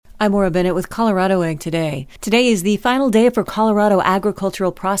I'm Maura Bennett with Colorado Ag Today. Today is the final day for Colorado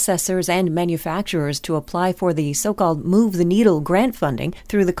agricultural processors and manufacturers to apply for the so-called Move the Needle grant funding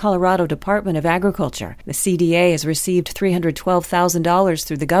through the Colorado Department of Agriculture. The CDA has received $312,000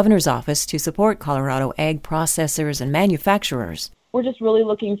 through the governor's office to support Colorado ag processors and manufacturers. We're just really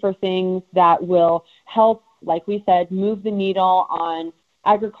looking for things that will help, like we said, move the needle on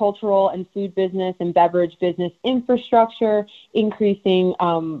agricultural and food business and beverage business infrastructure, increasing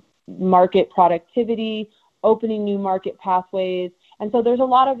market productivity, opening new market pathways. And so there's a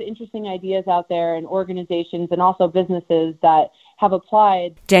lot of interesting ideas out there and organizations and also businesses that have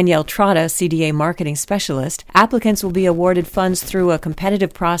applied. Danielle Trotta, CDA marketing specialist. Applicants will be awarded funds through a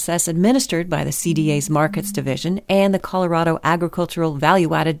competitive process administered by the CDA's Markets Division and the Colorado Agricultural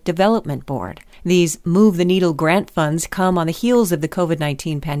Value-Added Development Board. These Move the Needle grant funds come on the heels of the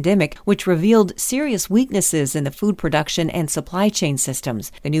COVID-19 pandemic, which revealed serious weaknesses in the food production and supply chain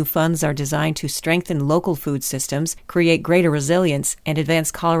systems. The new funds are designed to strengthen local food systems, create greater resilience, and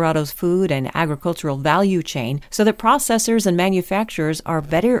advance Colorado's food and agricultural value chain so that processors and manufacturers are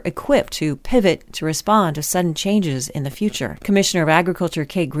better equipped to pivot to respond to sudden changes in the future. Commissioner of Agriculture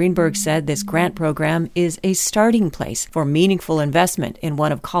Kate Greenberg said this grant program is a starting place for meaningful investment in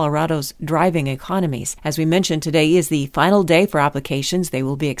one of Colorado's driving economies. As we mentioned, today is the final day for applications. They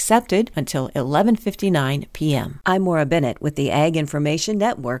will be accepted until 11:59 p.m. I'm Maura Bennett with the Ag Information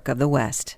Network of the West.